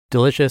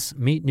Delicious,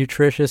 meat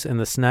nutritious, and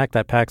the snack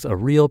that packs a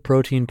real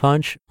protein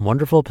punch,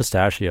 Wonderful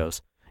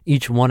Pistachios.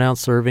 Each 1 ounce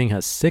serving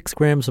has 6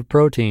 grams of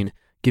protein,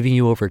 giving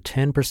you over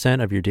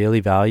 10% of your daily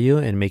value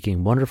and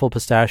making Wonderful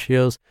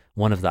Pistachios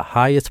one of the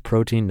highest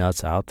protein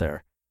nuts out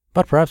there.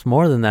 But perhaps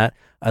more than that,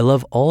 I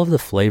love all of the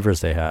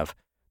flavors they have.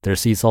 Their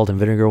sea salt and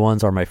vinegar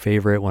ones are my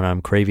favorite when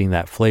I'm craving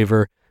that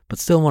flavor, but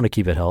still want to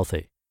keep it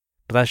healthy.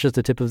 But that's just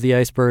the tip of the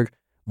iceberg.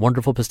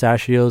 Wonderful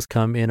Pistachios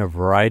come in a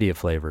variety of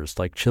flavors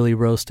like chili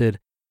roasted,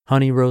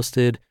 honey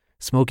roasted,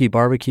 smoky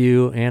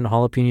barbecue, and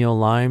jalapeno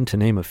lime, to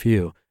name a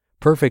few.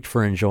 Perfect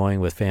for enjoying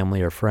with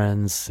family or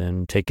friends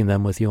and taking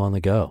them with you on the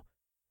go.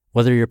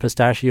 Whether you're a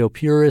pistachio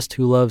purist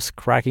who loves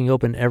cracking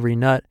open every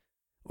nut,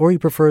 or you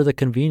prefer the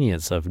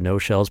convenience of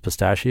no-shells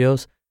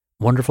pistachios,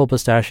 Wonderful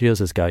Pistachios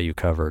has got you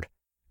covered.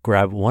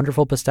 Grab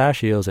Wonderful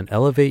Pistachios and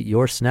elevate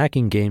your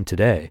snacking game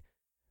today.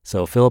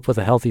 So fill up with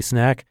a healthy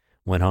snack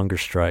when hunger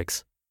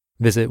strikes.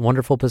 Visit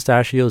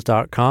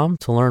wonderfulpistachios.com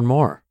to learn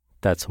more.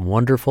 That's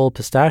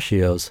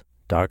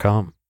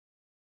wonderfulpistachios.com.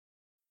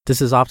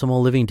 This is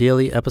Optimal Living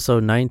Daily,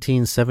 episode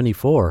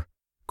 1974,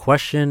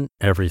 Question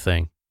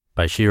Everything,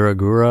 by Shira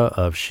Gura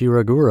of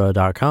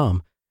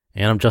shiragura.com.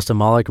 And I'm Justin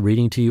Malik,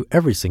 reading to you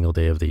every single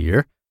day of the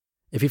year.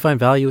 If you find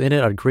value in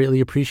it, I'd greatly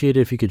appreciate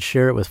it if you could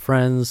share it with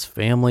friends,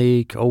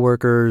 family,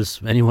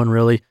 coworkers, anyone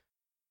really.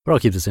 But I'll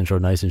keep this intro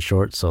nice and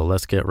short, so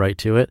let's get right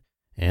to it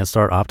and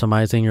start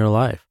optimizing your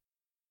life.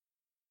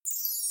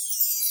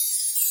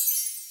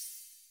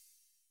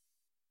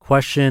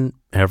 Question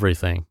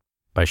Everything,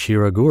 by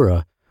Shira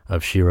Gura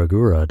of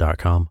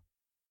shiragura.com.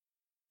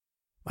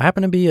 I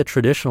happen to be a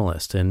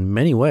traditionalist in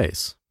many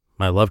ways.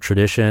 I love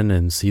tradition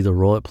and see the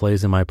role it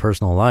plays in my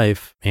personal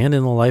life and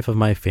in the life of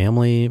my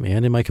family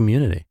and in my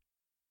community.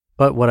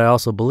 But what I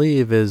also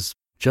believe is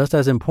just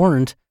as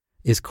important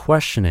is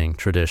questioning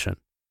tradition.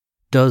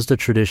 Does the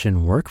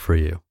tradition work for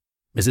you?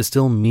 Is it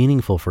still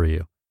meaningful for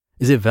you?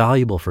 Is it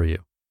valuable for you?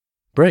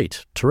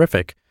 Great,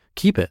 terrific,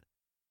 keep it.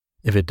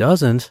 If it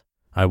doesn't,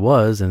 I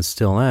was and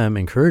still am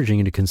encouraging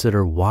you to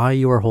consider why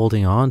you are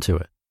holding on to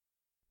it.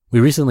 We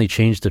recently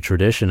changed the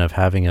tradition of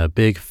having a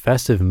big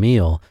festive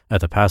meal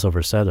at the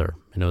Passover Seder,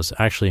 and it was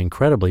actually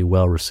incredibly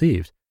well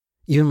received.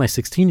 Even my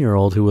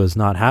 16-year-old, who was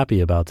not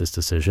happy about this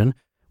decision,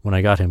 when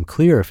I got him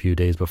clear a few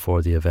days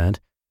before the event,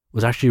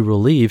 was actually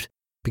relieved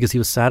because he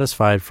was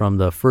satisfied from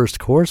the first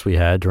course we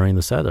had during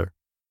the Seder.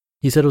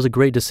 He said it was a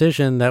great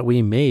decision that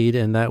we made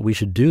and that we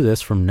should do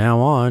this from now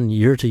on,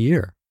 year to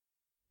year.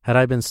 Had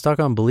I been stuck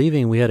on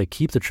believing we had to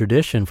keep the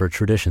tradition for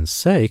tradition's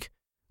sake,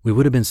 we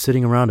would have been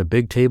sitting around a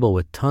big table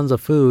with tons of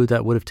food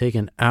that would have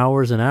taken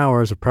hours and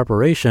hours of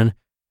preparation.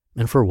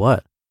 And for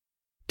what?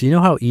 Do you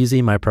know how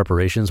easy my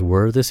preparations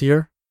were this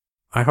year?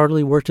 I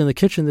hardly worked in the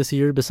kitchen this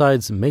year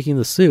besides making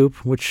the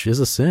soup, which is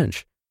a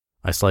cinch.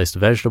 I sliced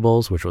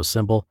vegetables, which was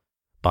simple,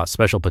 bought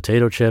special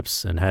potato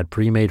chips, and had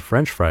pre-made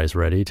French fries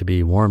ready to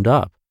be warmed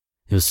up.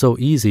 It was so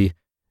easy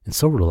and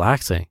so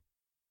relaxing.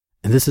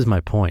 And this is my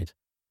point,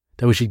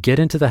 that we should get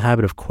into the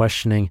habit of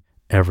questioning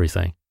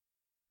everything.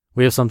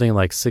 We have something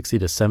like 60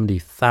 to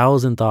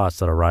 70,000 thoughts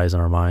that arise in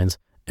our minds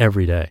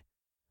every day.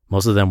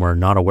 Most of them we're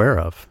not aware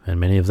of, and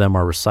many of them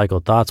are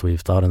recycled thoughts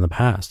we've thought in the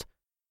past.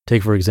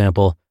 Take, for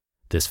example,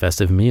 this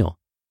festive meal.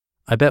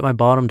 I bet my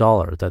bottom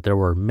dollar that there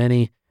were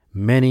many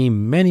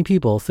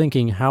people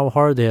thinking how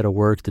hard they had to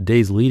work the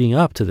days leading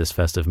up to this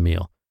festive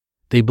meal.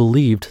 They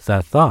believed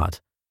that thought.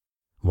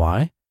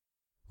 Why?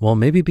 Well,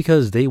 maybe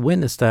because they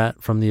witnessed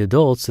that from the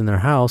adults in their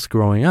house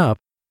growing up,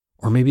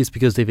 or maybe it's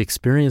because they've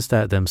experienced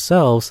that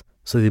themselves,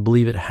 so they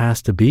believe it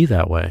has to be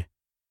that way.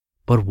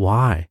 But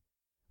why?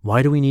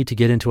 Why do we need to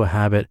get into a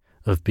habit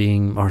of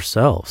being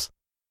ourselves?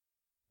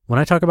 When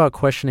I talk about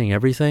questioning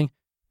everything,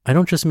 I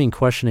don't just mean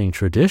questioning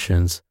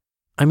traditions,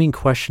 I mean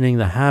questioning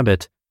the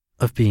habit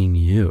of being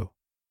you.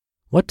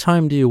 What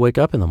time do you wake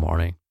up in the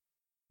morning?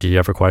 Do you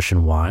ever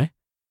question why?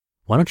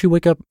 Why don't you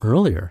wake up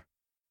earlier?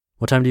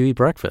 What time do you eat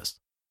breakfast?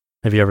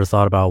 Have you ever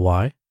thought about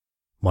why?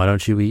 Why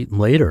don't you eat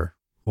later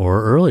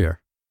or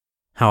earlier?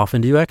 How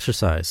often do you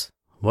exercise?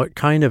 What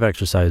kind of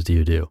exercise do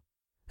you do?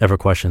 Ever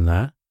question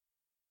that?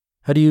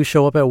 How do you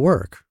show up at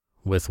work?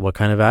 With what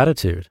kind of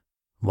attitude?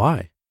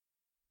 Why?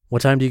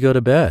 What time do you go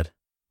to bed?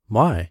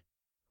 Why?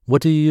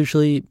 What do you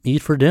usually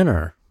eat for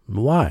dinner?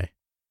 Why?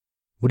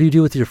 What do you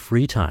do with your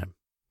free time?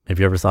 Have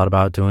you ever thought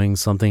about doing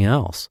something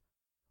else?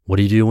 What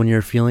do you do when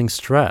you're feeling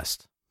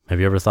stressed? Have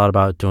you ever thought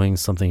about doing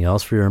something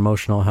else for your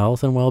emotional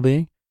health and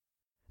well-being?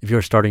 If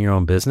you're starting your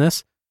own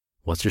business,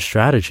 what's your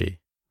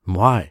strategy?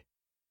 Why?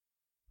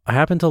 I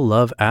happen to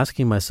love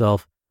asking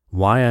myself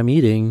why I'm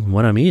eating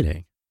when I'm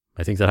eating.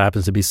 I think that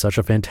happens to be such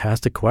a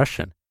fantastic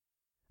question.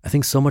 I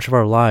think so much of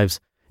our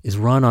lives is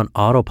run on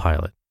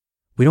autopilot.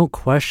 We don't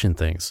question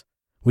things.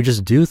 We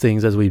just do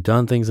things as we've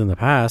done things in the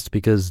past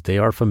because they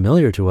are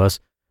familiar to us,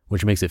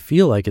 which makes it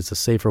feel like it's a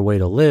safer way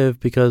to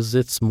live because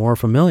it's more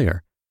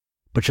familiar.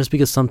 But just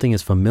because something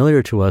is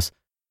familiar to us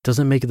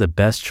doesn't make it the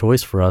best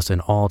choice for us in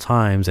all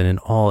times and in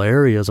all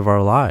areas of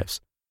our lives.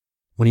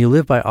 When you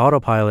live by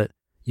autopilot,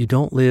 you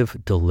don't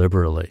live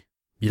deliberately.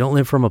 You don't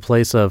live from a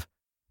place of,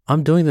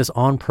 I'm doing this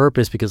on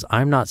purpose because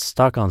I'm not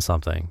stuck on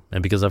something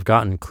and because I've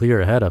gotten clear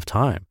ahead of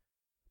time.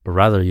 But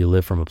rather you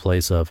live from a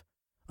place of,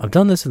 I've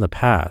done this in the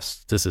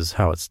past. This is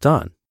how it's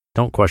done.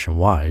 Don't question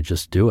why,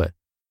 just do it.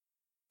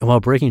 And while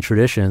breaking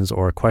traditions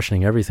or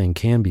questioning everything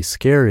can be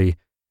scary,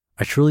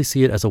 I truly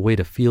see it as a way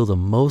to feel the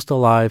most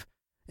alive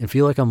and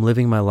feel like I'm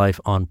living my life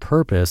on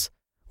purpose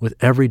with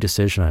every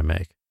decision I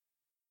make.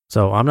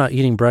 So I'm not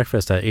eating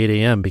breakfast at 8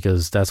 a.m.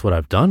 because that's what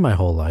I've done my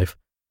whole life,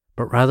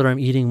 but rather I'm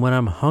eating when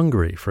I'm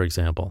hungry, for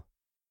example.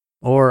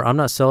 Or I'm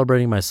not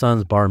celebrating my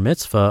son's bar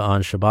mitzvah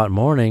on Shabbat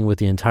morning with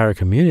the entire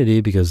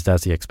community because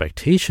that's the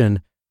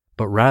expectation,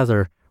 but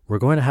rather we're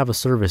going to have a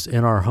service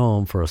in our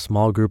home for a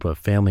small group of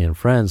family and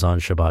friends on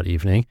Shabbat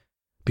evening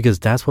because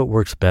that's what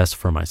works best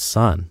for my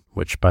son,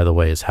 which by the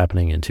way is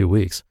happening in 2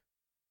 weeks.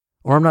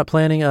 Or I'm not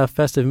planning a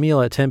festive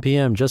meal at 10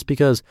 p.m. just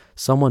because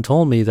someone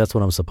told me that's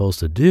what I'm supposed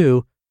to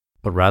do,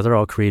 but rather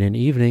I'll create an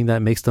evening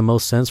that makes the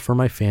most sense for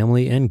my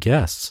family and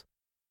guests.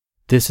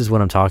 This is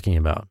what I'm talking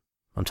about.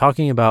 I'm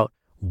talking about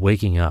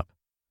waking up.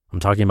 I'm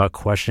talking about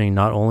questioning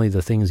not only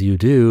the things you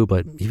do,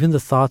 but even the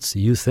thoughts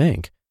you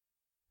think.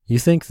 You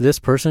think this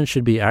person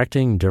should be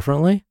acting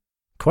differently?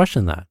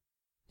 Question that.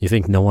 You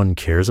think no one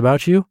cares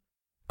about you?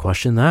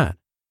 Question that.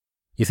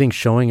 You think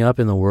showing up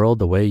in the world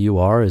the way you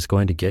are is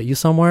going to get you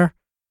somewhere?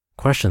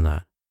 Question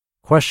that.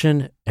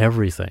 Question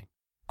everything.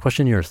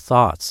 Question your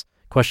thoughts.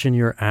 Question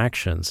your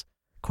actions.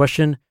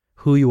 Question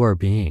who you are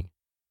being.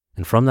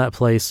 And from that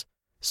place,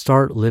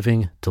 start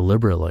living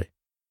deliberately.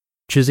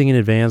 Choosing in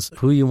advance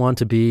who you want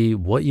to be,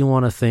 what you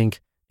want to think,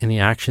 and the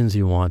actions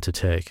you want to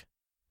take.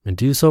 And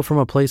do so from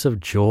a place of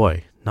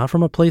joy, not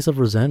from a place of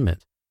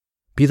resentment.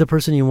 Be the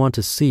person you want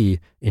to see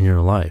in your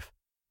life.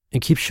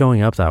 And keep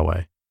showing up that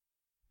way.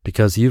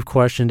 Because you've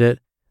questioned it,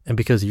 and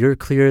because you're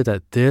clear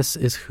that this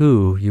is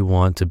who you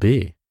want to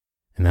be.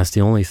 And that's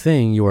the only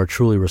thing you are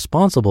truly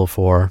responsible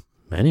for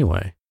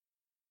anyway.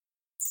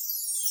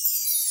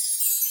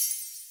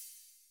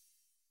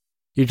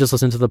 You just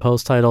listened to the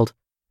post titled,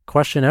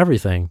 Question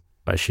Everything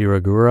by Shira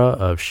Gura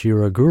of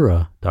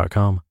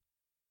shiragura.com.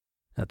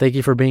 Now, thank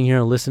you for being here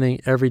and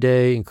listening every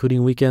day,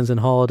 including weekends and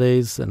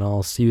holidays, and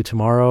I'll see you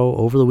tomorrow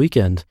over the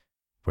weekend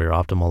where your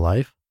optimal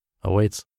life awaits.